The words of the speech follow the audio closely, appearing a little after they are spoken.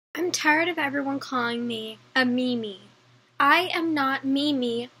I'm tired of everyone calling me a Mimi. I am not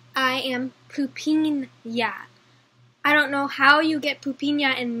Mimi, I am Pupinya. I don't know how you get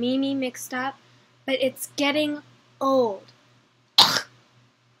Pupinya and Mimi mixed up, but it's getting old.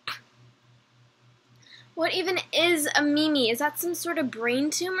 What even is a Mimi? Is that some sort of brain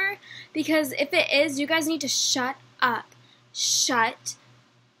tumor? Because if it is, you guys need to shut up. Shut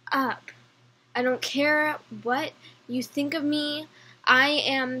up. I don't care what you think of me. I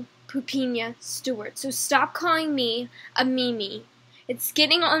am Pupinya Stewart. So stop calling me a Mimi. It's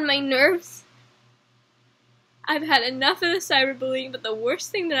getting on my nerves. I've had enough of the cyberbullying, but the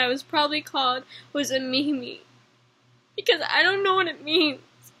worst thing that I was probably called was a Mimi. Because I don't know what it means.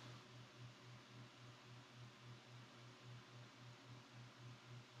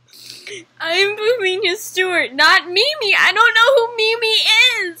 I'm Pupinya Stewart, not Mimi. I don't know who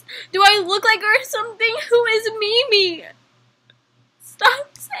Mimi is. Do I look like her or something? Who is Mimi?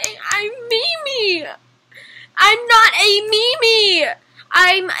 Stop saying I'm Mimi. I'm not a Mimi.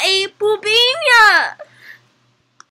 I'm a Pupinya.